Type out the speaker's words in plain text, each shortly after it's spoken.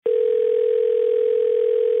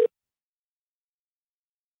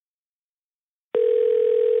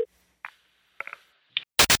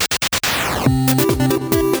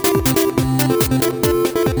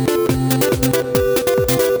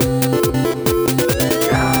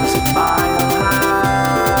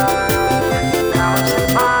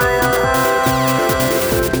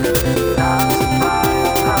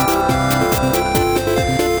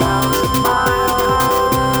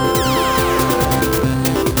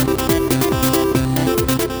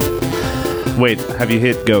Wait, have you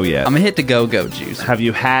hit go yet? I'm gonna hit the go-go juice. Have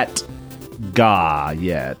you hat ga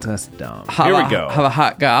yet? That's dumb. Here we go. Have a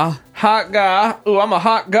hot guy. Hot guy. Ooh, I'm a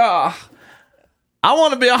hot guy. I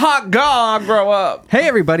want to be a hot guy. I grow up. Hey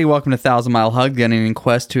everybody, welcome to 1,000 Mile Hug, gunning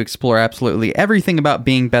quest to explore absolutely everything about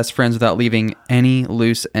being best friends without leaving any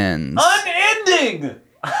loose ends. Unending.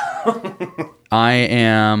 I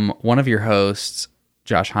am one of your hosts,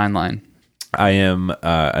 Josh Heinlein. I am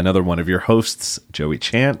another one of your hosts, Joey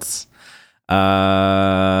Chance.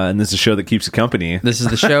 And this is a show that keeps you company. This is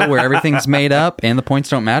the show where everything's made up and the points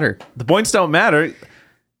don't matter. The points don't matter.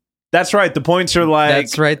 That's right. The points are like...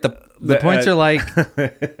 That's right. The points are like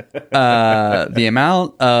the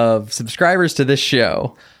amount of subscribers to this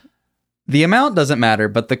show. The amount doesn't matter,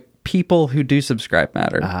 but the people who do subscribe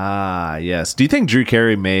matter. Ah, yes. Do you think Drew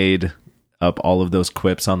Carey made up all of those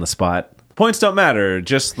quips on the spot? Points don't matter,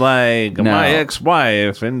 just like my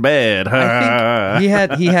ex-wife in bed. I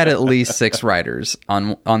think he had at least 6 writers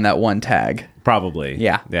on that one tag. Probably.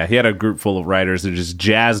 Yeah. Yeah, he had a group full of writers that are just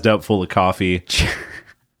jazzed up full of coffee.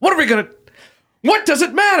 What are we going to... What does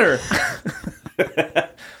it matter?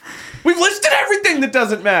 We've listed everything that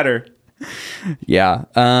doesn't matter. Yeah.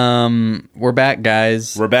 We're back,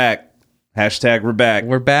 guys. We're back. Hashtag we're back.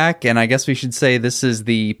 We're back, and I guess we should say this is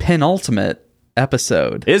the penultimate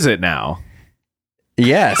episode. Is it now?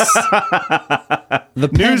 Yes.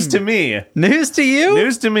 News to me. News to you?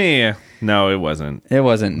 News to me. No, it wasn't. It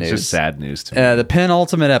wasn't news. It's just sad news to me. The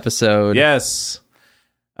penultimate episode. Yes.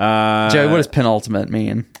 Joey, what does penultimate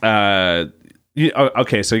mean?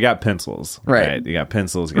 Okay, so you got pencils. Right. You got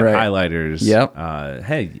pencils, you got highlighters. Yep.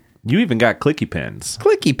 Hey, you even got clicky pens.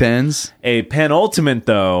 Clicky pens. A penultimate,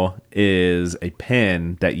 though, is a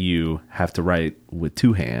pen that you have to write with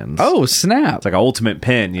 2 hands. Oh, snap. It's like an ultimate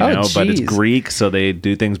pen, you know, but it's Greek, so they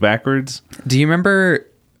do things backwards. Do you remember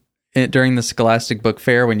during the Scholastic Book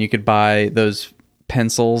Fair when you could buy those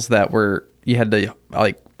pencils that were, you had to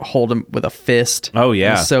like hold them with a fist? Oh, yeah.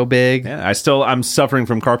 It was so big. Yeah, I'm suffering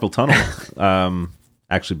from carpal tunnel.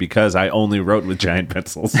 Actually, because I only wrote with giant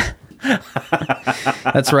pencils.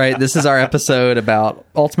 That's right. This is our episode about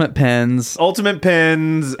ultimate pens. Ultimate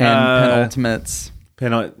pens. And penultimates.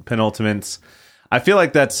 Penultimates. I feel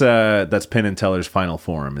like that's Penn and Teller's final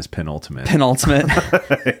form is penultimate. Penultimate.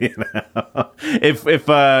 You know? If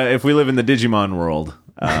we live in the Digimon world,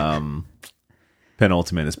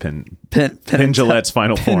 penultimate is Penn Jillette's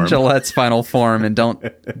final form. Penn Jillette's final form, and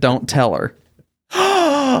don't tell her.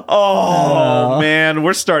 Oh man,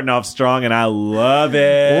 we're starting off strong, and I love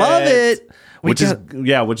it. Love it. Which is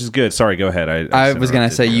good. Sorry, go ahead. I was gonna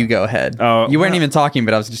say you go ahead. Oh, you weren't even talking,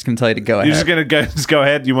 but I was just gonna tell you to go ahead. You're just gonna go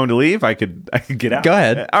ahead. You want me to leave? I could get out. Go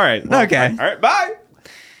ahead. All right. Well, okay. All right.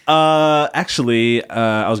 Bye. Actually,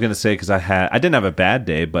 I was gonna say because I didn't have a bad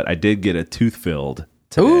day, but I did get a tooth filled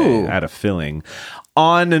today. Ooh. I had a filling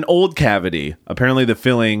on an old cavity. Apparently, the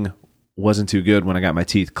filling wasn't too good when I got my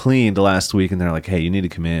teeth cleaned last week, and they're like, "Hey, you need to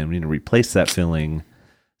come in. We need to replace that filling."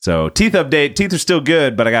 So, teeth update. Teeth are still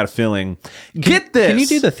good, but I got a filling. Get this. Can you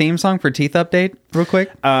do the theme song for Teeth Update real quick?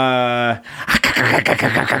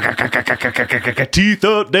 Teeth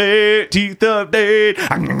update. Teeth update.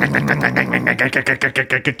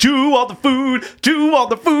 Chew all the food. Chew all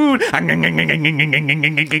the food.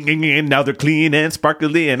 Now they're clean and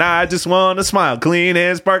sparkly, and I just want to smile. Clean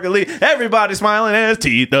and sparkly. Everybody smiling as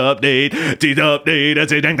Teeth Update. Teeth Update.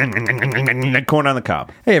 That's it. Corn on the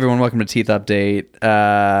cob. Hey everyone, welcome to Teeth Update.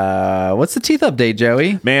 What's the Teeth Update,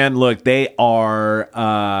 Joey? Man, look, they are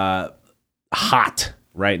hot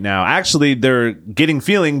right now. Actually, they're getting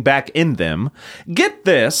feeling back in them. Get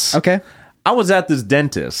this. Okay. I was at this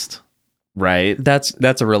dentist, right? That's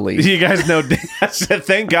a relief. You guys know,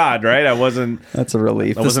 thank God, right? I wasn't. That's a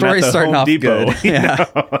relief. I The wasn't story's at the starting Home off Depot, good. you Yeah.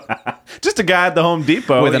 know? Just a guy at the Home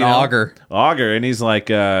Depot With an auger. And he's like,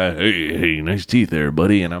 hey, nice teeth there,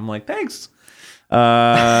 buddy. And I'm like, thanks. So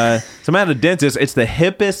I'm at a dentist. It's the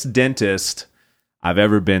hippest dentist I've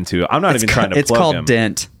ever been to. I'm not even trying to plug him. It's called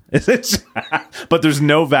Dent. But there's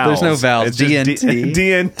no vowels. There's no vowels. It's just DNT.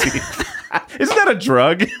 DNT. Isn't that a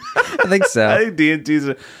drug? I think so. I think DNT's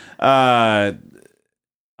I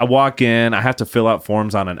walk in. I have to fill out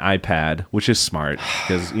forms on an iPad, which is smart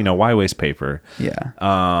because, you know, why waste paper? Yeah.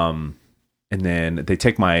 And then they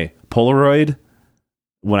take my Polaroid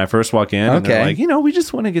when I first walk in. And they're like, you know, we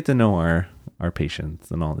just want to get to know our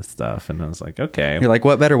patients and all this stuff. And I was like, okay. You're like,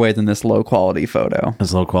 what better way than this low quality photo?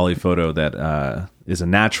 This low quality photo that is a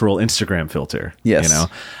natural Instagram filter. Yes. You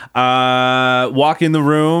know, walk in the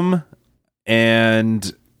room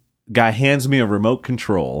and guy hands me a remote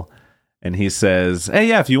control and he says, hey,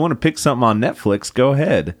 yeah, if you want to pick something on Netflix, go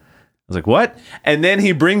ahead. I was like, what? And then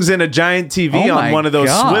he brings in a giant TV on one of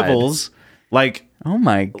those swivels Like, Oh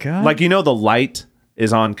my god! like, the light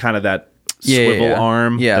is on kind of that swivel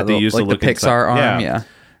arm that they used to look the Pixar inside. arm. Yeah.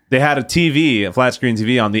 They had a flat screen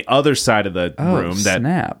TV on the other side of the room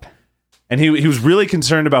snap. and he was really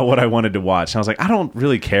concerned about what I wanted to watch. And I was like, I don't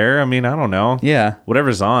really care. I mean, I don't know. Yeah.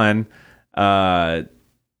 Whatever's on. And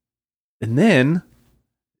then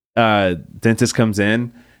dentist comes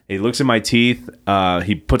in. He looks at my teeth.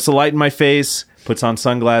 He puts the light in my face, puts on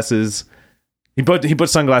sunglasses. He put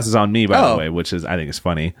sunglasses on me, by the way, which I think is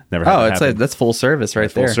funny. Never had that happen. That's full service right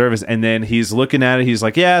there. Full service. And then he's looking at it. He's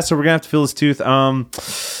like, yeah, so we're gonna have to fill his tooth. I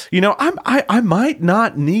might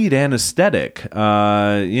not need anesthetic.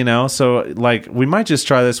 So like we might just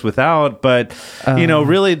try this without, but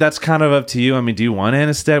really that's kind of up to you. I mean, do you want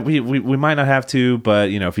anesthetic? We might not have to, but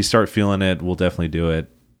if you start feeling it, we'll definitely do it.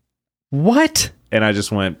 What? And I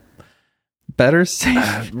just went, better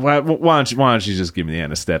safe. why don't you just give me the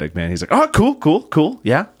anesthetic, man? He's like, oh, cool.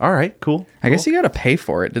 Yeah. All right, cool. I guess you got to pay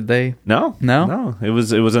for it. Did they? No. It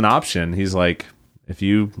was an option. He's like, if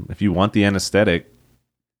you want the anesthetic,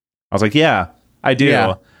 I was like, yeah, I do.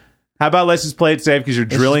 Yeah. How about let's just play it safe because you're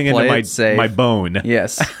drilling into my bone.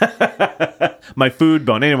 Yes. My food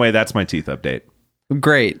bone. Anyway, that's my teeth update.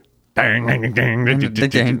 Great. Anyway.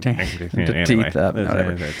 Teeth up.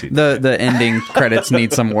 The ending credits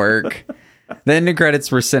need some work. The ending credits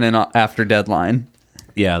were sent in after deadline.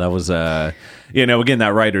 Yeah, that was again,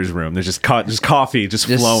 that writer's room. There's just coffee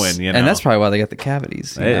flowing. And that's probably why they got the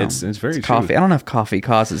cavities. It's very true. Coffee. I don't know if coffee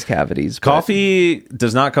causes cavities. Coffee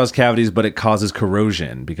does not cause cavities, but it causes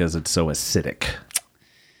corrosion because it's so acidic.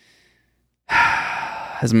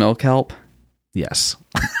 Has milk help? Yes.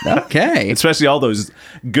 Okay. Especially all those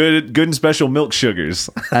good and special milk sugars.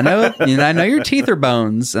 I know your teeth are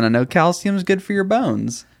bones, and I know calcium's good for your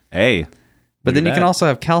bones. Hey. But then you can also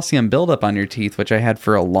have calcium buildup on your teeth, which I had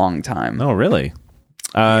for a long time. Oh, really?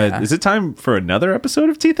 Is it time for another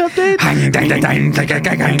episode of Teeth Update?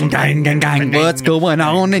 What's going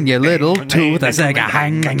on in your little tooth? That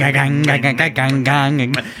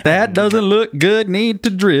doesn't look good. Need to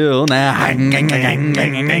drill now.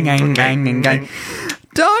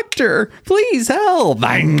 Doctor, please help.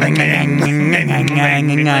 That'll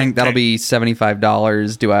be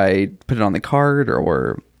 $75. Do I put it on the card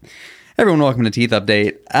or... Everyone, welcome to Teeth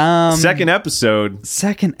Update. Second episode.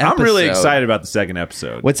 I'm really excited about the second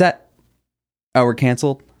episode. What's that? Oh, we're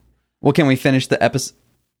canceled? Well, can we finish the episode?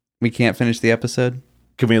 We can't finish the episode?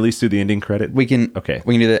 Can we at least do the ending credit? We can. Okay.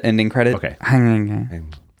 We can do the ending credit? Okay.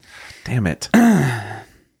 Damn it. I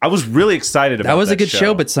was really excited about that. That was a good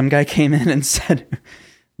show, but some guy came in and said it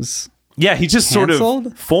was Yeah, he just canceled? Sort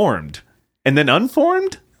of formed and then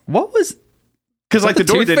unformed? What was... Because like the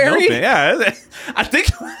door didn't open. Yeah, I think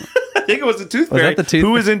it was the Tooth Fairy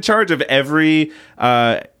who was in charge of every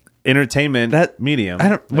entertainment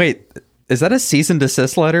medium. Wait, is that a cease and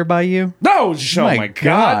desist letter by you? No, oh my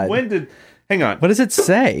god! Hang on. What does it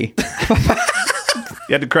say? You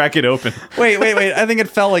had to crack it open. Wait! I think it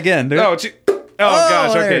fell again. Dude. Oh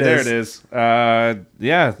gosh! Okay, there it is.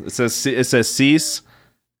 Yeah, it says cease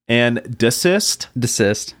and desist.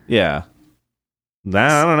 Desist. Yeah.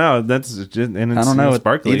 I don't know. That's just, and it's, I don't know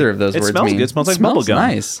sparkly. What either of those words mean. Good. It smells like bubble gum.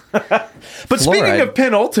 Nice. But speaking of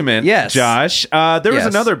penultimate, yes. Josh, there was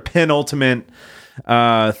another penultimate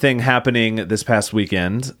thing happening this past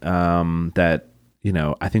weekend that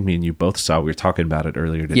I think me and you both saw. We were talking about it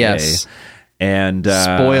earlier today. Yes. And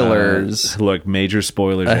spoilers. Look, major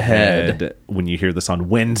spoilers ahead when you hear this on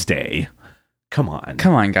Wednesday. Come on,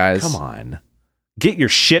 guys. Come on. Get your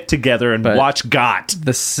shit together and watch GOT.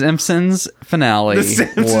 The Simpsons finale was...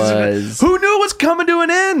 Who knew it was coming to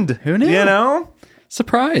an end? Who knew?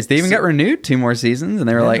 Surprised. They even got renewed 2 more seasons, and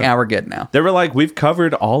they were like, we're good now. They were like, we've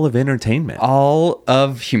covered all of entertainment. All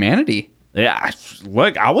of humanity. Yeah.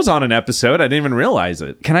 Look, I was on an episode. I didn't even realize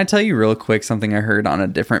it. Can I tell you real quick something I heard on a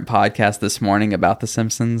different podcast this morning about The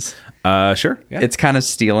Simpsons? Sure. Yeah. It's kind of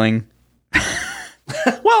stealing...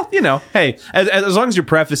 Well, hey, as long as you're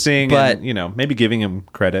prefacing and, maybe giving him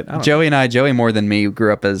credit. Joey more than me,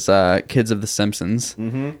 grew up as kids of The Simpsons.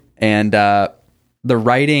 Mm-hmm. And the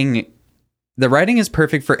writing is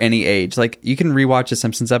perfect for any age. Like, you can rewatch a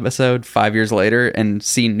Simpsons episode 5 years later and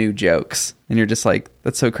see new jokes. And you're just like,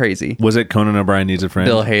 that's so crazy. Was it Conan O'Brien Needs a Friend?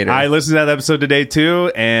 Bill Hader. I listened to that episode today,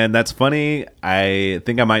 too, and that's funny. I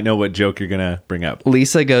think I might know what joke you're going to bring up.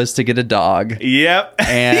 Lisa goes to get a dog. Yep.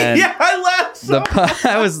 And yeah, I laughed so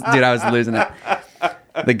I was losing it.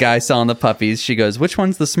 The guy selling the puppies, she goes, which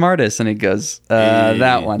one's the smartest? And he goes,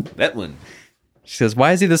 that one. That one. She says,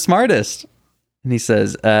 why is he the smartest? And he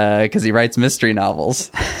says, because he writes mystery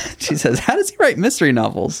novels. She says, how does he write mystery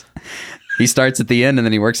novels? He starts at the end and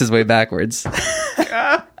then he works his way backwards.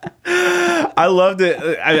 I loved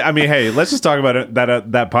it. I mean, hey, let's just talk about it,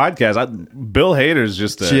 that podcast. Bill Hader's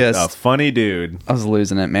just a funny dude. I was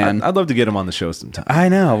losing it, man. I'd love to get him on the show sometime. I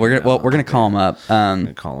know. We're gonna call him up.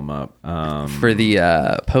 Call him up For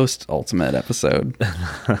the post ultimate episode.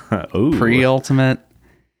 Ooh. Pre-ultimate,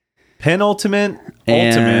 penultimate,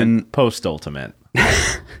 And- ultimate, post ultimate.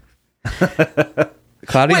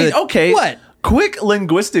 Cloudy. Wait, okay. What? Quick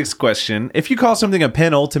linguistics question: if you call something a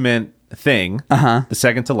penultimate thing, the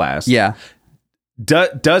second to last, Yeah.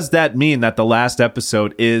 does that mean that the last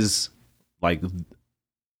episode is like?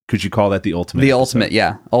 Could you call that the ultimate? The episode? ultimate,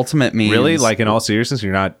 yeah. Ultimate means Really? Like in all seriousness,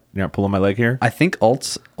 you're not pulling my leg here? I think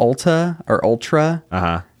ulta or ultra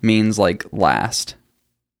means like last.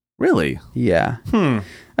 Really? Yeah.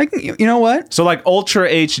 Like, you know what? So like Ultra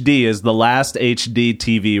HD is the last HD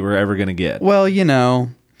TV we're ever gonna get, Well, you know,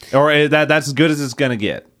 or that's as good as it's gonna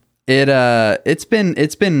get. it's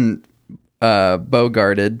been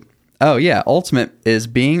bogarted. Oh yeah, ultimate is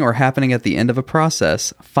being or happening at the end of a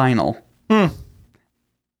process. Final.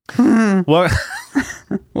 Well,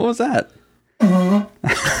 What was that?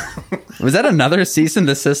 Was that another cease and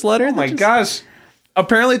desist letter? oh my gosh!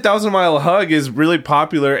 Apparently, Thousand Mile Hug is really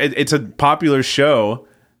popular. It's a popular show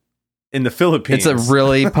in the Philippines. It's a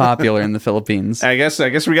really popular in the Philippines. I guess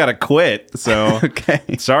we gotta quit. So Okay.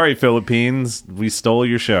 sorry, Philippines, we stole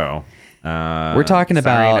your show. We're talking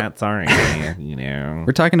about sorry. You know,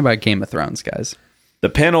 we're talking about Game of Thrones, guys. the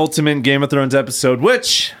penultimate Game of Thrones episode.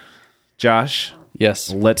 Which, Josh,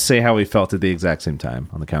 Yes. let's say how we felt at the exact same time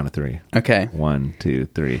on the count of three. Okay. 1, 2,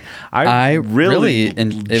 3. I really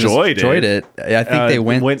enjoyed it. I think they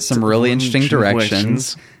went some really interesting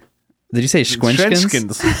directions. Did you say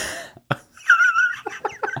squinchkins?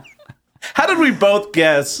 How did we both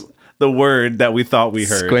guess the word that we thought we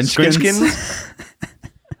heard? Squinchkins?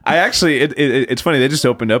 I actually, it's funny. They just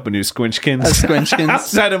opened up a new Squinchkins, Squinchkins?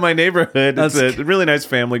 outside of my neighborhood. It's a really nice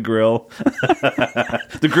family grill.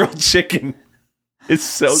 The grilled chicken is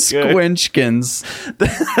so good. Squinchkins.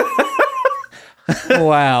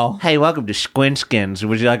 Wow. Hey, welcome to Squinchkins.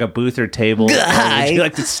 Would you like a booth or table? Or would you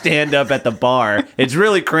like to stand up at the bar? It's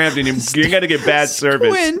really cramped and you're going to get bad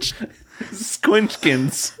service.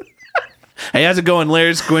 Squinchkins. Hey, how's it going,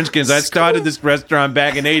 Larry Squinchkins? I started this restaurant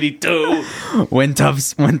back in '82. When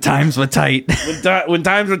times were tight. When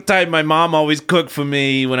times were tight, my mom always cooked for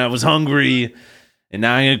me when I was hungry. And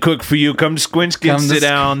now I'm going to cook for you. Come to Squinchkins, sit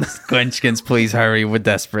down. Squinchkins, please hurry. We're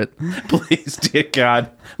desperate. Please, dear God.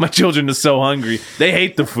 My children are so hungry. They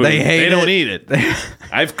hate the food. They don't eat it.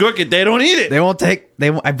 I've cooked it. They don't eat it. They won't take.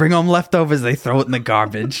 I bring home leftovers. They throw it in the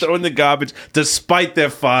garbage. Throw in the garbage despite their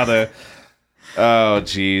father. Oh,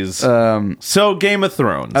 jeez. So, Game of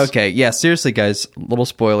Thrones. Okay, yeah, seriously, guys. Little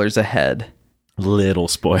spoilers ahead. Little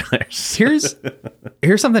spoilers. Here's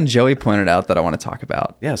something Joey pointed out that I want to talk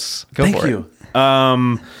about. Yes. Go Thank for you.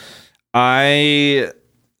 I,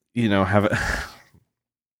 have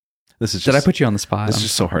this is just, Did I put you on the spot? This is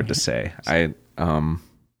just so hard to say. I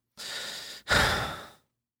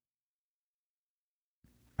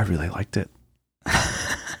really liked it.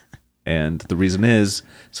 And the reason is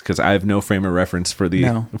because I have no frame of reference for the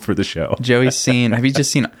show. Joey's seen. Have you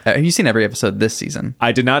seen every episode this season?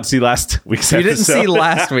 I did not see last week's You episode. didn't see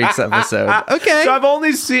last week's episode. Okay. So I've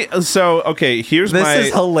only seen. So okay, This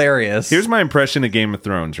is hilarious. Here's my impression of Game of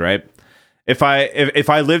Thrones. Right, if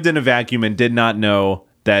I lived in a vacuum and did not know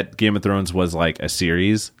that Game of Thrones was like a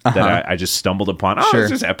series that I just stumbled upon. Oh, Sure. it's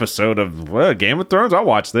just episode of Game of Thrones. I'll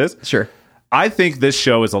watch this. Sure. I think this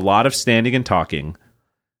show is a lot of standing and talking.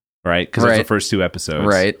 Right, because it's the first 2 episodes.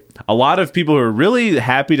 Right. A lot of people are really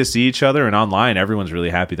happy to see each other, and online, everyone's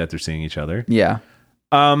really happy that they're seeing each other. Yeah.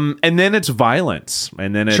 And then it's violence,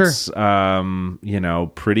 and then it's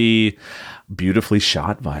pretty beautifully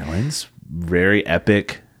shot violence, very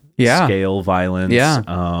epic scale violence. Yeah.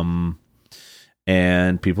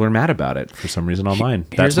 And people are mad about it for some reason online.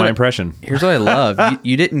 That's my impression. Here's what I love.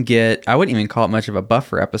 You didn't get. I wouldn't even call it much of a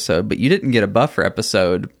buffer episode, but you didn't get a buffer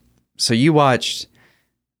episode. So you watched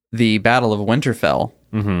the Battle of Winterfell,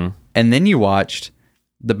 and then you watched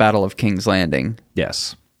the Battle of King's Landing.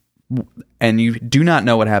 Yes. And you do not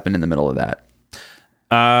know what happened in the middle of that.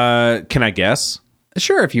 Can I guess?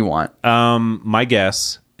 Sure, if you want. My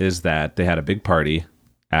guess is that they had a big party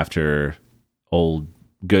after old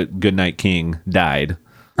Goodnight King died.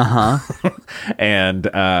 And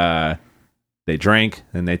they drank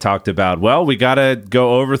and they talked about, well, we gotta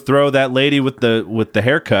go overthrow that lady with the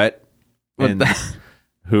haircut.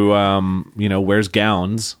 Who wears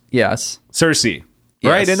gowns. Yes. Cersei. Yes.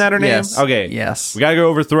 Right? Isn't that her name? Yes. Okay. Yes. We gotta go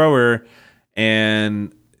overthrow her.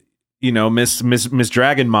 And Miss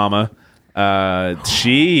Dragon Mama,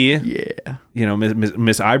 she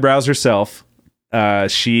Miss Eyebrows herself,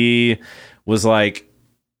 She was like,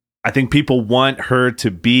 I think people want her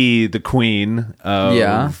to be the queen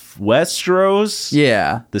of Westeros.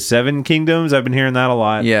 Yeah. The Seven Kingdoms. I've been hearing that a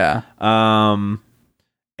lot. Yeah.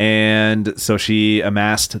 And so she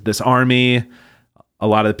amassed this army. A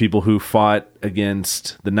lot of the people who fought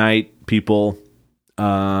against the Night people.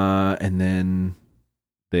 And then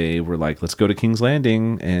they were like, let's go to King's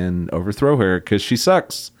Landing and overthrow her because she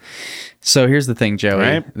sucks. So here's the thing, Joey.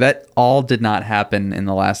 Right? That all did not happen in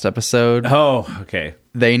the last episode. Oh, okay.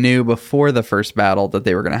 They knew before the first battle that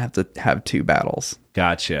they were going to have 2 battles.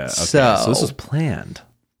 Gotcha. Okay. So this was planned.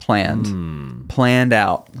 Planned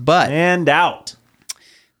out. But Planned out.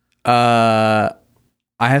 I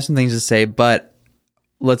have some things to say, but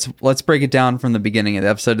let's break it down from the beginning of the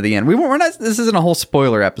episode to the end. We're not. This isn't a whole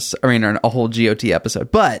spoiler episode. I mean, a whole GOT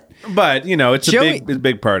episode. But you know, it's a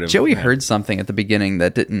big part of it. Joey heard something at the beginning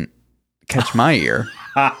that didn't catch my ear.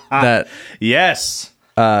 That yes,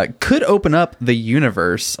 could open up the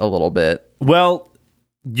universe a little bit. Well,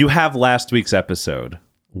 you have last week's episode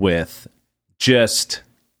with just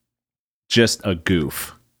a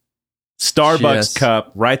goof. Starbucks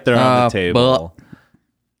cup right there on the table.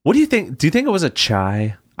 What do you think? Do you think it was a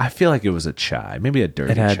chai? I feel like it was a chai. Maybe a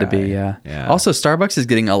dirty chai. It had to be, yeah. Also, Starbucks is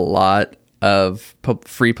getting a lot of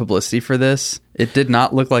free publicity for this. It did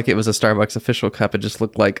not look like it was a Starbucks official cup. It just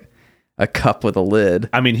looked like a cup with a lid.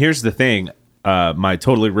 I mean, here's the thing. My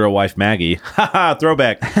totally real wife, Maggie,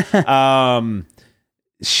 throwback.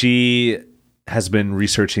 She has been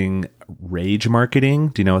researching rage marketing.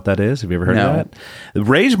 Do you know what that is? Have you ever heard of that? The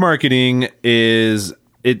rage marketing is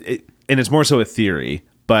it, and it's more so a theory.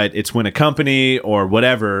 But it's when a company or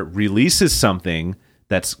whatever releases something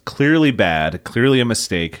that's clearly bad, clearly a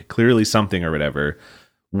mistake, clearly something or whatever,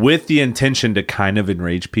 with the intention to kind of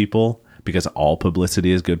enrage people because all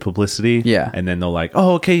publicity is good publicity. Yeah. And then they're like,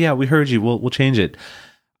 oh, okay, yeah, we heard you. We'll change it.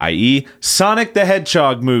 I.e. Sonic the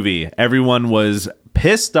Hedgehog movie. Everyone was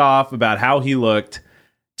pissed off about how he looked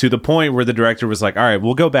to the point where the director was like, all right,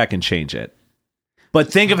 we'll go back and change it. But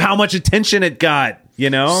think of how much attention it got, you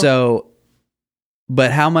know? So...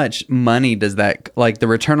 But how much money does that, like the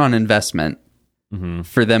return on investment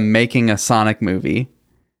for them making a Sonic movie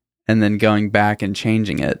and then going back and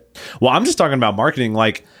changing it? Well, I'm just talking about marketing.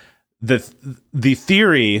 Like the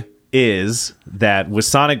theory is that with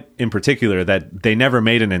Sonic in particular, that they never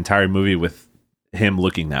made an entire movie with him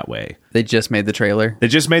looking that way. They just made the trailer. They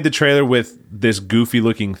just made the trailer with this goofy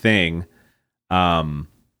looking thing. Or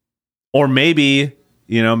maybe...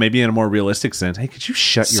 You know, maybe in a more realistic sense. Hey, could you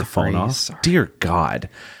shut your phone off? Sorry. Dear God.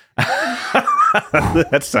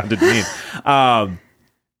 That sounded mean.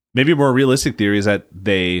 Maybe a more realistic theory is that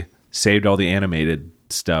they saved all the animated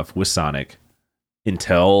stuff with Sonic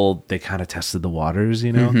until they kind of tested the waters,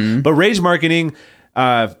 you know? Mm-hmm. But rage marketing,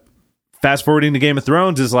 fast forwarding to Game of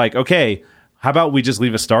Thrones, is like, okay, how about we just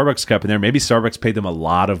leave a Starbucks cup in there? Maybe Starbucks paid them a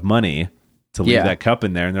lot of money to leave that cup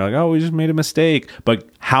in there, and they're like, oh, we just made a mistake. But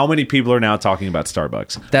how many people are now talking about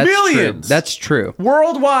Starbucks? That's Millions! True. That's true.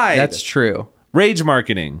 Worldwide. That's true. Rage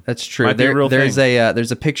marketing. That's true. Might be a real there's thing.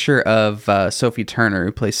 There's a picture of Sophie Turner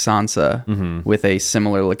who plays Sansa with a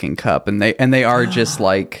similar looking cup, and they are just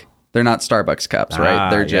like, they're not Starbucks cups, right?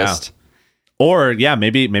 They're just or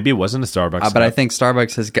maybe it wasn't a Starbucks cup. But I think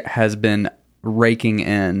Starbucks has been raking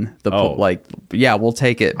in the we'll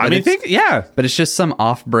take it. But but it's just some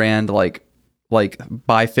off-brand like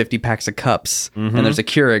buy 50 packs of cups and there's a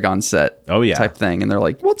Keurig on set type thing, and they're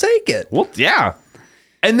like, we'll take it. Well, yeah.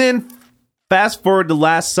 And then fast forward to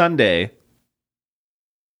last Sunday,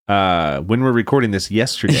 when we're recording this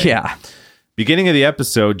yesterday. Yeah. Beginning of the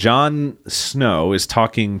episode, Jon Snow is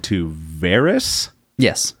talking to Varys.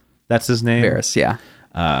 Yes. That's his name? Varys, yeah.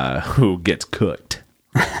 Who gets cooked.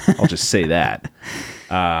 I'll just say that.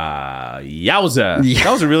 Yowza. Yeah.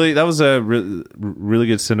 That was a really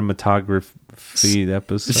good cinematography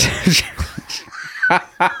episode.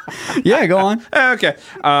 Yeah, go on. Okay.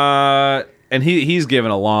 And he's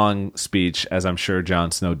given a long speech, as I'm sure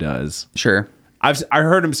Jon Snow does. Sure. I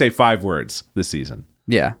heard him say 5 words this season.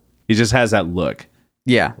 Yeah. He just has that look.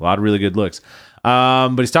 Yeah. A lot of really good looks.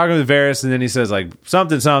 But he's talking with Varys, and then he says like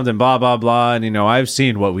something, blah, blah, blah. And, I've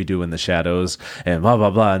seen what we do in the shadows and blah, blah,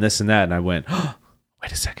 blah, and this and that. And I went, oh,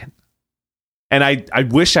 wait a second. And I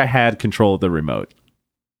wish I had control of the remote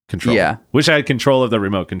control. Yeah. Wish I had control of the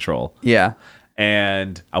remote control. Yeah.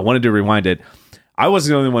 And I wanted to rewind it. I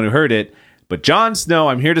wasn't the only one who heard it, but Jon Snow,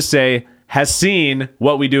 I'm here to say, has seen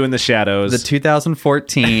What We Do in the Shadows. The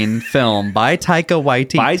 2014 film by Taika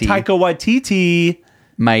Waititi.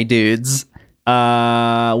 My dudes.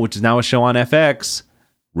 Which is now a show on FX.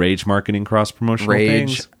 Rage marketing, cross-promotional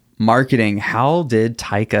things. Marketing. How did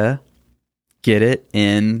Taika get it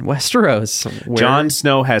in Westeros. Where Jon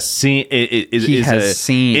Snow has seen is has a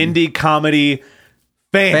seen indie comedy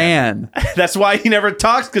fan. That's why he never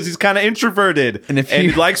talks, because he's kind of introverted And if and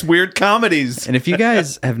you- he likes weird comedies. And if you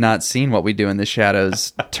guys have not seen What We Do in the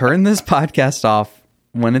Shadows, turn this podcast off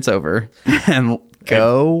when it's over and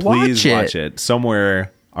go Please watch it.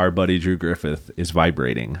 Somewhere our buddy Drew Griffith is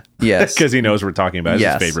vibrating. Yes. Because he knows we're talking about it. It's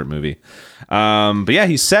Yes. his favorite movie. But yeah,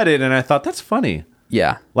 he said it, and I thought, that's funny.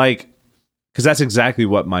 Yeah. Like, because that's exactly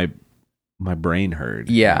what my brain heard.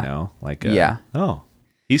 Yeah. You know? Like, Yeah. oh,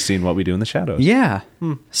 he's seen What We Do in the Shadows. Yeah.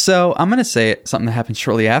 So I'm going to say something that happened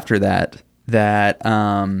shortly after that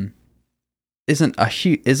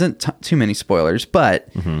isn't too many spoilers, but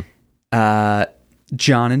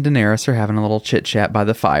Jon and Daenerys are having a little chit chat by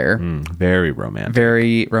the fire. Very romantic.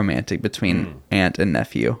 Very romantic between aunt and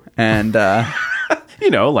nephew. And, I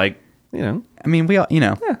mean, we all,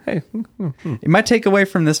 Hey, it might take away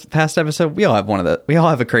from this past episode. We all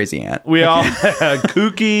have a crazy aunt. we all a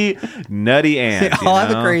kooky, nutty aunt. We all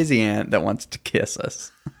have a crazy aunt that wants to kiss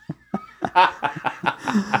us.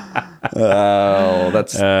 Oh,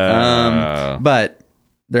 that's but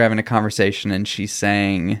they're having a conversation, and she's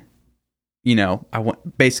saying, I want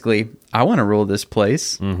to rule this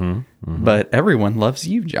place, but everyone loves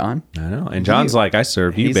you, Jon. I know. And John's like, I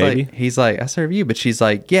serve you, He's baby. he's like, I serve you, but she's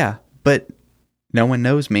like, yeah, but no one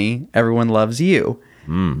knows me. Everyone loves you.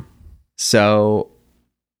 So,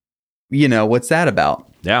 what's that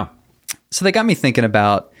about? Yeah. So they got me thinking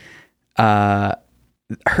about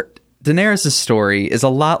Daenerys' story is a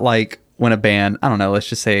lot like when a band, I don't know, let's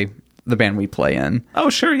just say the band we play in, Oh,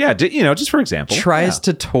 sure. Yeah. Just for example. tries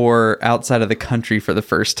to tour outside of the country for the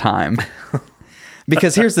first time.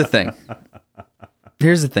 Because here's the thing.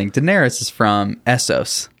 Daenerys is from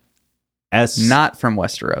Essos, not from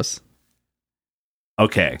Westeros.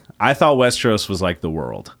 Okay. I thought Westeros was like the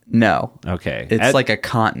world. No. Okay. It's like a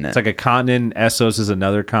continent. It's like a continent. Essos is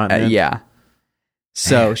another continent. Yeah.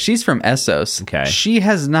 So she's from Essos. Okay. She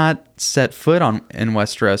has not set foot in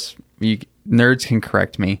Westeros. You nerds can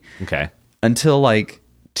correct me. Okay. Until like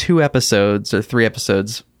 2 episodes or 3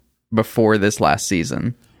 episodes before this last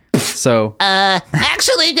season. So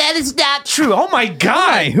Actually, that is not true. Oh my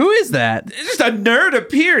God. who is that? Just a nerd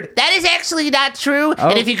appeared. That is actually not true.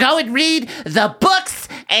 And if you go and read the books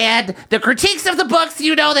and the critiques of the books,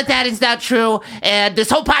 you know that is not true. And this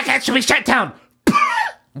whole podcast should be shut down.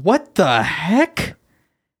 What the heck?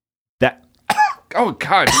 That. Oh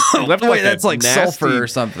God. Left Wait, a that's like nasty- sulfur or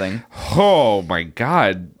something. Oh my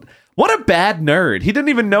God. What a bad nerd. He didn't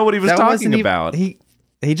even know what he was That talking wasn't even- about. He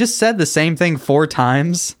just said the same thing 4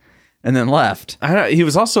 times and then left. I don't, he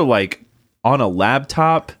was also like on a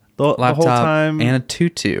laptop the whole time. and a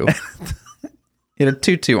tutu. He had a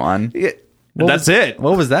tutu on. That's it.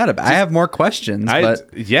 What was that about? I have more questions, but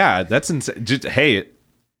Yeah, that's insane. Just, hey,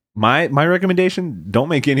 my recommendation: don't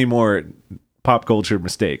make any more pop culture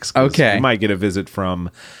mistakes. 'Cause Okay. you might get a visit from.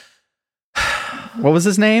 what was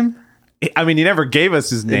his name? I mean, he never gave us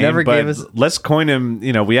his name. never but gave us- Let's coin him.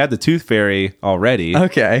 We had the Tooth Fairy already.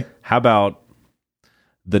 Okay, How about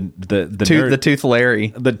the nerd, the Tooth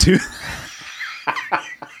Larry. the tooth.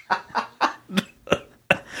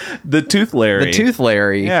 The Tooth Larry. The Tooth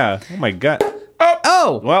Larry. Yeah. Oh my God.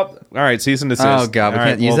 Oh. Well, all right. Cease and desist. Oh God, we All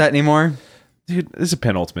can't right, use well, that anymore. Dude, this is a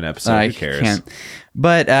penultimate episode. I Who cares? can't.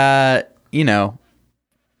 But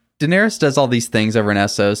Daenerys does all these things over in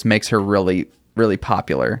Essos, makes her really, really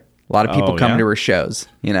popular. A lot of people Oh, come yeah? to her shows.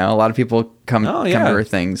 A lot of people come Oh, come yeah. to her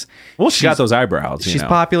things. Well, she got those eyebrows. She's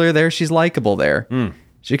popular there. She's likable there.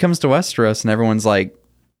 She comes to Westeros, and everyone's like,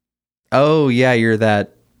 "Oh yeah, you're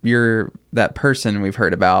that person we've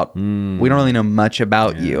heard about. We don't really know much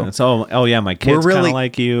about you. It's oh yeah, my kids kind of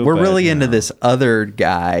like you. We're but, really you into know. this other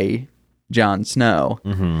guy, Jon Snow.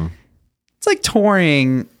 Mm-hmm. It's like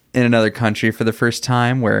touring in another country for the first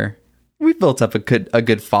time, where we've built up a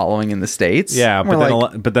good following in the States. Yeah, We're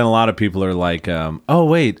but then a lot of people are like, oh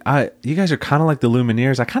wait, you guys are kind of like the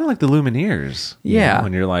Lumineers. I kind of like the Lumineers. Yeah.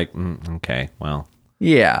 and you're like, okay, well,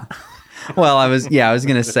 Yeah. Well, I was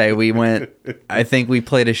going to say I think we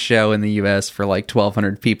played a show in the US for like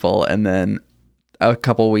 1,200 people, and then a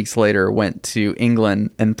couple weeks later went to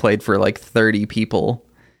England and played for like 30 people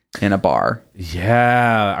in a bar.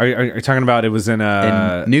 yeah. Are you talking about it was in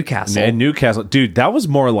Newcastle. In Newcastle, dude, that was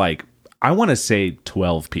more like I want to say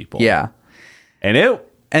 12 people. Yeah. and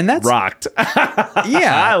that's rocked.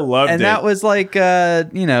 yeah. I loved it. And that was like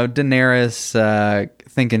Daenerys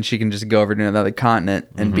thinking she can just go over to another continent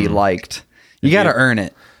and be liked. You got to earn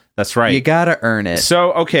it. That's right. You got to earn it.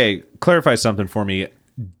 So okay, clarify something for me,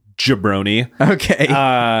 jabroni. Okay.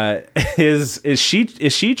 Is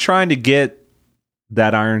she trying to get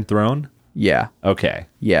that Iron Throne? Yeah. Okay.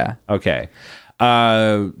 Yeah. Okay.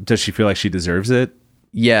 Does she feel like she deserves it?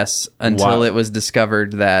 Yes, until Wow. it was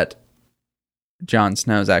discovered that Jon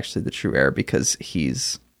Snow's actually the true heir because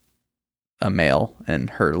he's a male in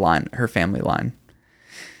her family line.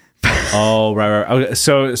 Oh, right. Okay,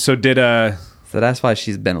 so did So that's why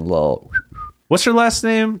she's been a little what's her last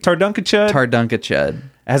name? Tardunkachud? Tardunkachud.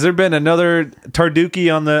 Has there been another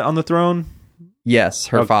Tarduki on the throne? Yes,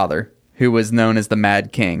 her father, who was known as the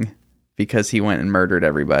Mad King because he went and murdered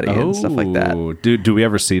everybody and stuff like that. Do we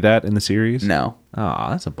ever see that in the series? No. Oh,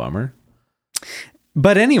 that's a bummer.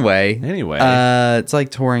 But anyway, it's like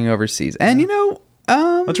touring overseas. And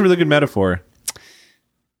That's a really good metaphor.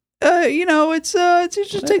 it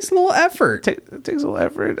just takes a little effort. It takes a little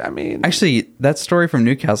effort. I mean, Actually, that story from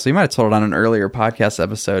Newcastle, you might have told it on an earlier podcast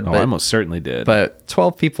episode. I most certainly did. But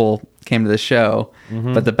 12 people came to the show.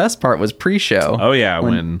 But the best part was pre-show. Oh yeah,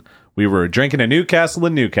 when we were drinking a Newcastle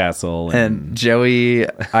in Newcastle, And Joey,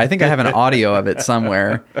 I think I have an audio of it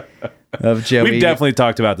somewhere of Joey. we've definitely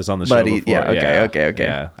talked about this on the show Buddy, before. yeah, okay.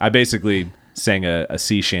 Yeah, I basically sang a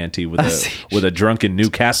sea shanty with sea with a drunken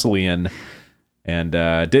Newcastleian, and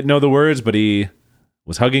didn't know the words, but he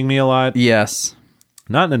was hugging me a lot. Yes.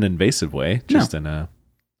 Not in an invasive way, just in a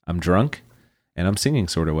I'm drunk and I'm singing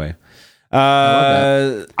sort of way.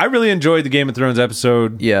 I really enjoyed the Game of Thrones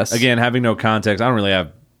episode. Yes. Again, having no context, I don't really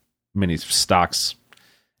have many stocks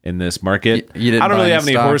in this market. You didn't I don't buy really any have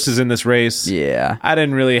any stocks? horses in this race. Yeah. I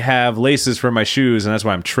didn't really have laces for my shoes, and that's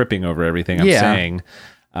why I'm tripping over everything I'm saying.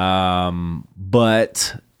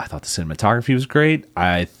 But I thought the cinematography was great.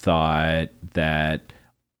 I thought that,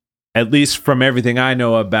 at least from everything I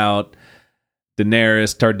know about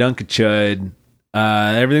Daenerys Tardunkachud,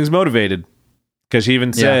 everything's motivated. Because she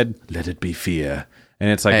even said, let it be fear. And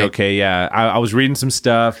it's like, okay, yeah, I was reading some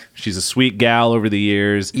stuff. She's a sweet gal over the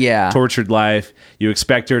years. Yeah. Tortured life. You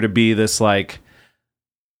expect her to be this, like,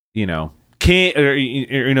 king, or,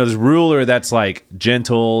 this ruler that's, like,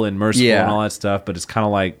 gentle and merciful and all that stuff. But it's kind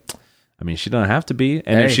of like, I mean, she doesn't have to be.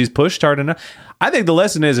 And if she's pushed hard enough, I think the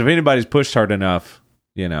lesson is if anybody's pushed hard enough,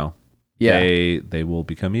 they will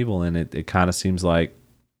become evil. And it kind of seems like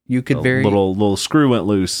You could little screw went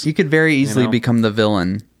loose. You could very easily become the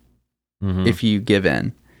villain if you give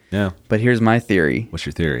in. Yeah. But here's my theory. What's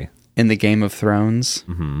your theory? In the Game of Thrones,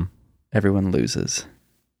 everyone loses.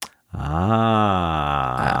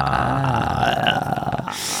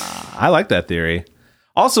 I like that theory.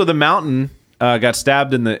 Also, the Mountain got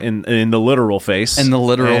stabbed in the literal face. In the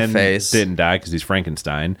literal and face. didn't die because he's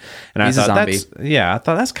Frankenstein. And He's I a thought zombie. I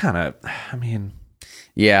thought that's kind of. I mean,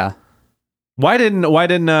 Yeah. why didn't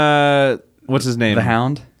what's his name? The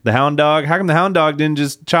Hound? The Hound Dog. How come the Hound Dog didn't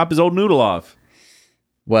just chop his old noodle off?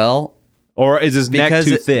 Well, Or is his neck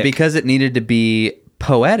too thick? Because it needed to be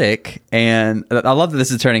poetic, and I love that this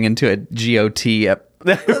is turning into a GOT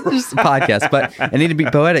just a podcast, but it needed to be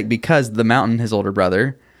poetic because the Mountain, his older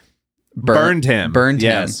brother, Burned him.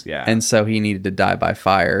 Yes, him. yeah. And so he needed to die by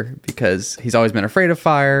fire because he's always been afraid of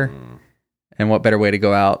fire. And what better way to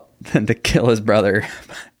go out than to kill his brother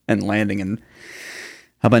and landing in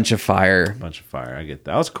a bunch of fire. I get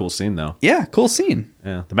that. That was a cool scene, though. Yeah, cool scene.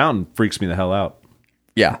 Yeah, the Mountain freaks me the hell out.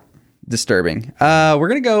 Yeah, disturbing. We're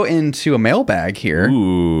going to go into a mailbag here.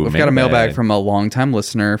 Ooh, We've got a mailbag from a longtime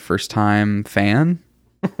listener, first-time fan.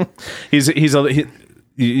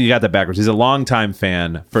 You got that backwards. He's a longtime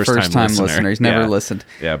fan, first-time listener. He's never listened.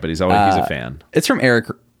 Yeah, but he's a fan. It's from Eric.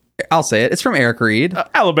 I'll say it. It's from Eric Reed.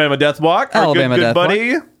 Alabama Death Walk. Our Alabama good Death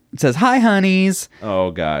buddy. Walk. It says, "Hi, honeys.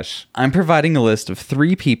 Oh, gosh. I'm providing a list of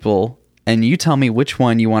 3 people, and you tell me which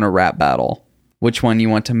one you want to rap battle, which one you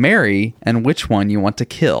want to marry, and which one you want to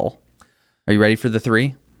kill. Are you ready for the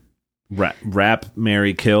 3? Rap,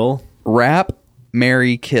 marry, kill. Rap,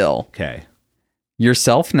 marry, kill. Okay.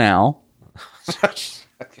 Yourself now.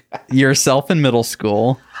 Yourself in middle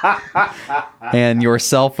school. And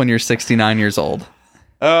yourself when you're 69 years old.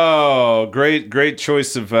 Oh, great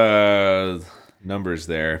choice of numbers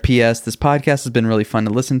there. P.S. This podcast has been really fun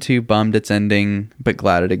to listen to. Bummed it's ending, but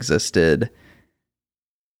glad it existed.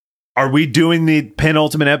 Are we doing the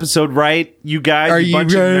penultimate episode right, you guys? Are you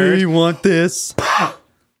bunch ready? of nerds? You want this?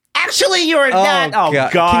 Actually, you're not. Oh,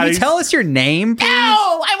 God. God. Can you tell us your name, please? No,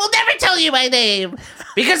 I will never tell you my name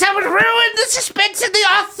because I would ruin the suspense and the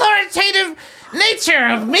authoritative nature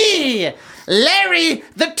of me, Larry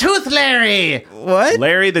the Tooth Larry. What?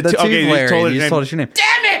 Larry the Tooth okay, Larry. you told us You your just told us your name.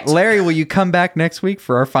 Damn it! Larry, will you come back next week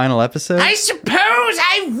for our final episode? I suppose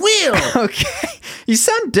I will. Okay. You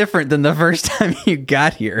sound different than the first time you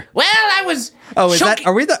got here. Well, I was. Oh, is choking-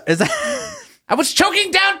 that? I was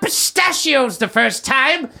choking down pistachios the first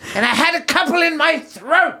time, and I had a couple in my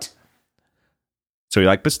throat. So you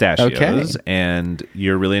like pistachios, Okay. and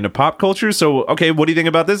you're really into pop culture. So, okay, what do you think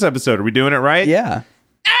about this episode? Are we doing it right? Yeah.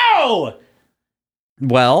 Oh!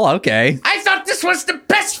 Well, okay. I thought this was the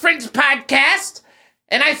Best Friends podcast,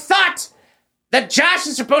 and I thought that Josh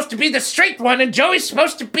is supposed to be the straight one and Joey's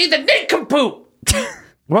supposed to be the nincompoop.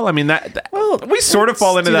 Well, I mean, we sort of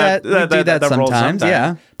fall into do that. We do that role sometimes,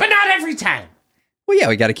 yeah. But not every time. Well, yeah,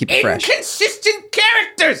 we got to keep it fresh. Inconsistent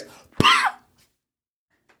characters.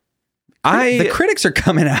 The critics are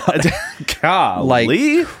coming out like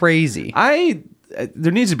golly. crazy.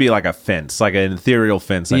 There needs to be like a fence, like an ethereal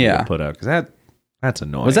fence I need Yeah. to put up, because that's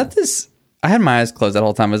annoying. Was that this? I had my eyes closed that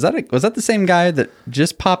whole time. Was that the same guy that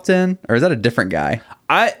just popped in, or is that a different guy?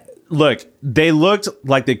 Look, they looked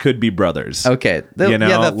like they could be brothers. Okay, the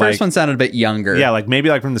first like- one sounded a bit younger. Yeah, like maybe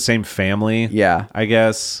like from the same family. Yeah. I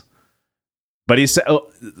guess. But he said,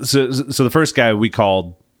 so the first guy we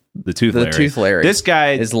called the Tooth Larry. Tooth Larry. This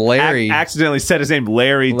guy is Larry. Accidentally said his name,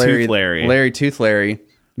 Larry Tooth Larry. Larry Tooth Larry.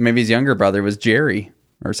 Maybe his younger brother was Jerry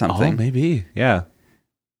or Oh, something. maybe. Yeah.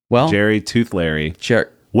 Well, Jerry Tooth Larry.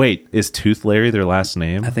 Wait, is Tooth Larry their last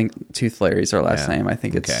name? I think Tooth Larry's our last name. I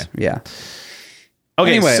think it's Okay. yeah.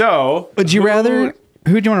 Okay, Anyway, so Would you rather?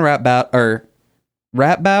 Who do you want to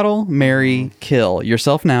rap battle, marry, kill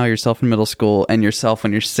yourself now, yourself in middle school, and yourself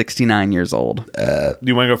when you're 69 years old? do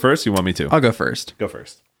you want to go first? Or you want me to? I'll go first. Go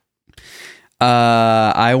first.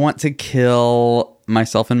 I want to kill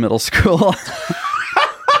myself in middle school.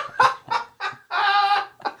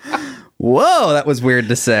 Whoa, that was weird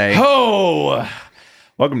to say. Oh,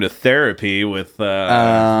 welcome to therapy with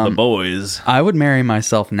the boys. I would marry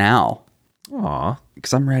myself now Aw.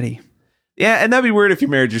 because I'm ready. Yeah, and that'd be weird if you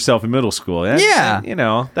married yourself in middle school. Yeah.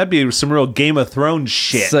 That'd be some real Game of Thrones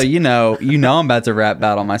shit. So you know I'm about to rap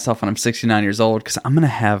battle myself when I'm 69 years old because I'm gonna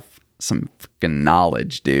have some freaking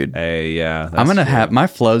knowledge, dude. Hey, yeah. I'm gonna have my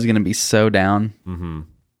flow's gonna be so down. Mm-hmm.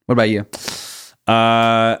 What about you?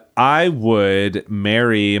 I would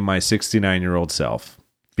marry my 69-year-old self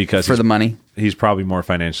because For the money? he's probably more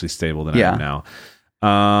financially stable than Yeah. I am now.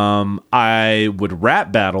 I would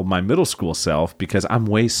rap battle my middle school self because I'm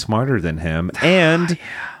way smarter than him, and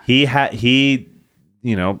he has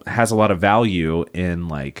a lot of value in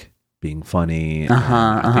like being funny.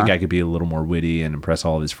 I think I could be a little more witty and impress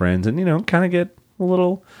all of his friends, and kind of get a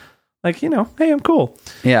little like hey, I'm cool.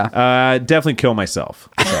 Yeah. Definitely kill myself.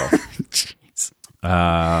 So.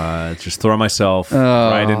 Just throw myself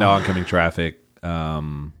right into oncoming traffic,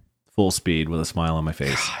 full speed with a smile on my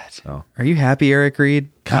face. So, Are you happy, Eric Reed?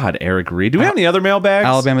 God, Eric Reed. Do we have any other mailbags?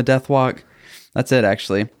 Alabama Death Walk. That's it,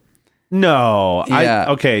 actually. No.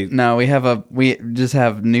 Yeah. Okay. No, we just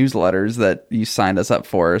have newsletters that you signed us up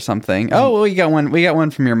for or something. Oh, well, we got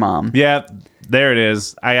one from your mom. Yeah. There it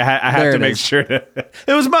is. I have There to it make is. sure to.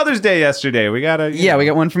 It was Mother's Day yesterday. We gotta. Yeah, we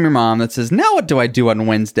got one from your mom that says, "Now what do I do on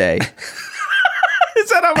Wednesday?" Is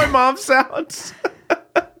that how my mom sounds?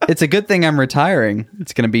 It's a good thing I'm retiring.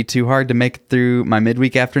 It's going to be too hard to make it through my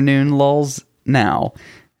midweek afternoon lulls now.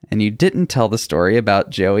 And you didn't tell the story about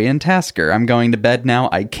Joey and Tasker. I'm going to bed now.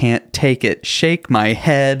 I can't take it. Shake my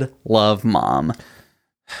head. Love, Mom.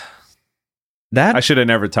 That I should have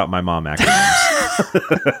never taught my mom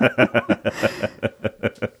acronyms.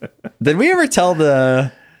 Did we ever tell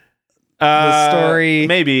the story?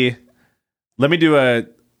 Maybe. Let me do a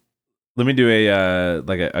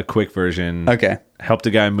quick version. Okay. Helped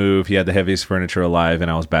a guy move. He had the heaviest furniture alive,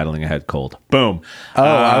 and I was battling a head cold. Boom. Oh,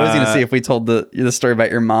 I was going to see if we told the story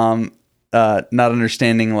about your mom not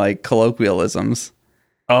understanding like colloquialisms.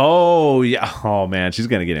 Oh yeah. Oh man, she's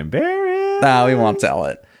gonna get embarrassed. No, we won't tell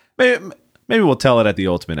it. Maybe we'll tell it at the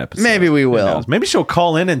ultimate episode. Maybe we Who will. knows? Maybe she'll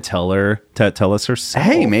call in and tell us herself.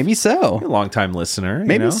 Hey, maybe so. A long time listener.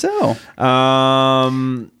 Maybe so.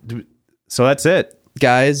 So that's it.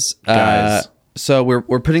 Guys. So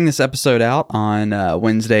we're putting this episode out on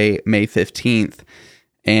Wednesday, May 15th,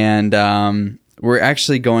 and we're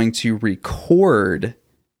actually going to record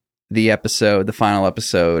the final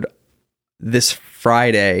episode, this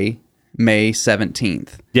Friday, May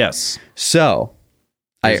 17th. Yes. So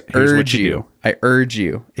Here's what you I urge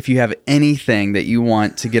you, if you have anything that you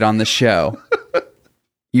want to get on the show,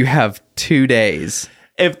 you have 2 days.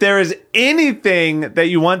 If there is anything that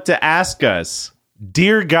you want to ask us,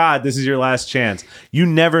 dear God, this is your last chance. You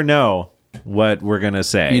never know what we're going to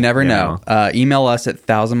say. You never know. Email us at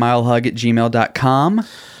 1000milehug@gmail.com.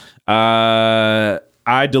 I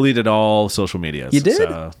deleted all social medias. You did?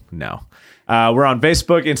 So, no. We're on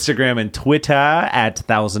Facebook, Instagram, and Twitter at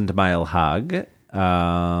 1000milehug.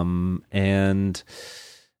 And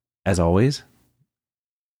as always,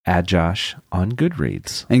 add Josh on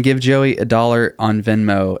Goodreads. And give Joey $1 on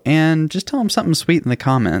Venmo and just tell him something sweet in the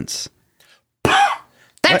comments.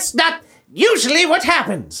 That's not usually what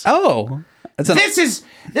happens. Oh, This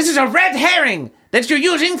is a red herring that you're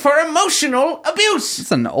using for emotional abuse.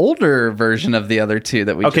 it's an older version of the other two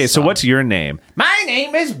that we. Okay, just so saw. what's your name? My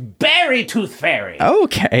name is Barry Tooth Fairy.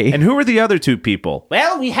 Okay? And who are the other two people?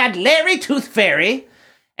 Well, we had Larry Tooth Fairy,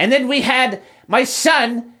 and then we had my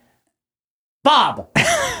son, Bob.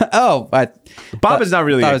 Bob is not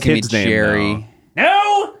really thought it a was gonna be kid's name. Jerry. though.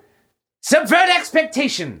 No! Subvert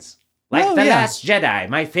expectations. Like Oh, The yeah. Last Jedi,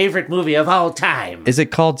 my favorite movie of all time. Is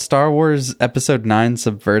it called Star Wars Episode 9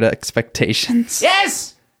 Subvert Expectations?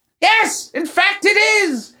 Yes! Yes! In fact, it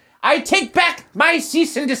is! I take back my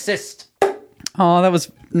cease and desist. Oh, that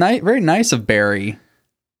was very nice of Barry.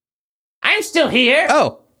 I'm still here.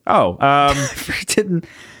 Oh, Oh, didn't. do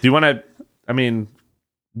you want to? I mean,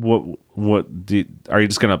 what? Are you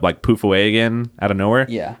just gonna like poof away again out of nowhere?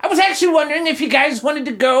 Yeah. I was actually wondering if you guys wanted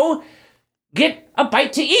to go get a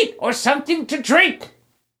bite to eat or something to drink.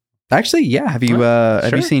 Actually, yeah. Have you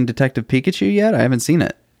sure. seen Detective Pikachu yet? I haven't seen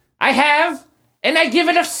it. I have, and I give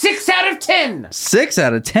it a 6 out of 10. 6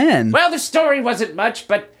 out of 10. Well, the story wasn't much,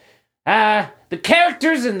 but the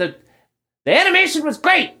characters and the animation was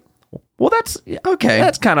great. Well, that's Okay.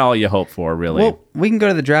 That's kind of all you hope for, really. Well, we can go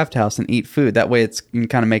to the draft house and eat food. That way, you can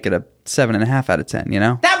kind of make it a 7.5 out of 10. You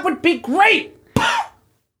know. That would be great.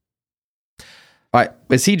 All right.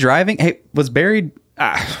 Is he driving? Hey, was Barry?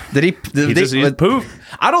 Did he? he just poof.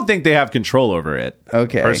 I don't think they have control over it.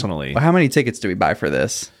 Okay. personally. Well, how many tickets do we buy for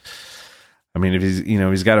this? I mean, if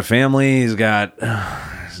he's got a family, he's got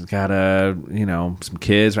some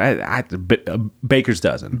kids. Baker's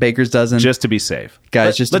dozen, Baker's dozen. just to be safe,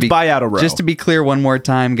 Guys, let's buy out a row. Just to be clear one more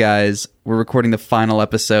time, guys, we're recording the final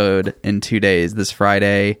episode in 2 days, this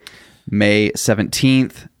Friday, May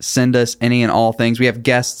 17th. Send us any and all things. We have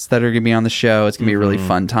guests that are going to be on the show. It's going to be a really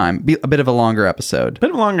fun time. Be a bit of a longer episode. bit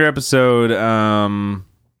of a longer episode.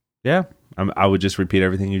 Yeah, I would just repeat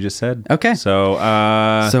everything you just said. Okay. So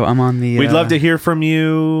So I'm on the... we'd love to hear from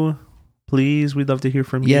you. Please, we'd love to hear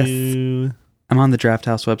from Yes. you. I'm on the Draft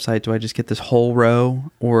House website. Do I just get this whole row,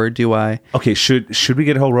 or do I... Okay, should we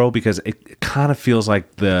get a whole row? Because it kind of feels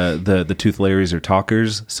like the Tooth Larrys are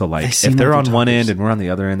talkers. So They like, seem if they're like on they're one talkers. end and we're on the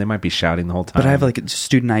other end, they might be shouting the whole time. But I have like a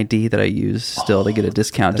student ID that I use still to get a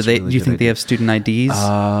discount. Do that's they? really Do you good think they idea. have student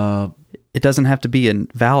IDs? It doesn't have to be a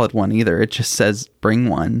valid one either. It just says bring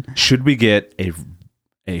one. Should we get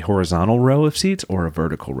a horizontal row of seats or a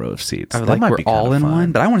vertical row of seats? I would That like might we're be kinda all in fun.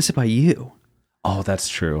 one, but I want to sit by you. Oh, that's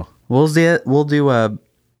true. We'll do a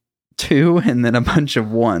 2 and then a bunch of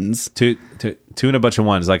ones. Two and a bunch of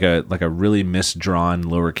ones, like a really misdrawn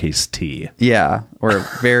lowercase t. Yeah, or a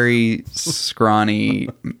very scrawny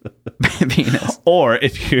penis. Or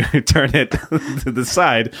if you turn it to the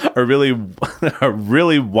side, a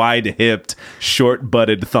really wide hipped, short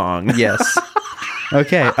butted thong. Yes.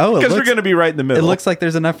 Okay. Oh, Because we're going to be right in the It middle. looks like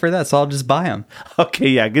there's enough for that, so I'll just buy them. Okay,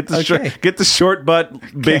 yeah. Get the Okay. get the short butt,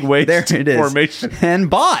 big waist There it is. formation. And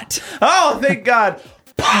bought. Oh, thank God.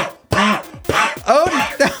 Oh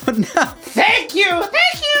no! Thank you.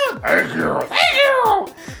 Thank you. Thank you. Thank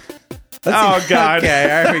you. Oh God. Okay,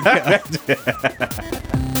 there we go.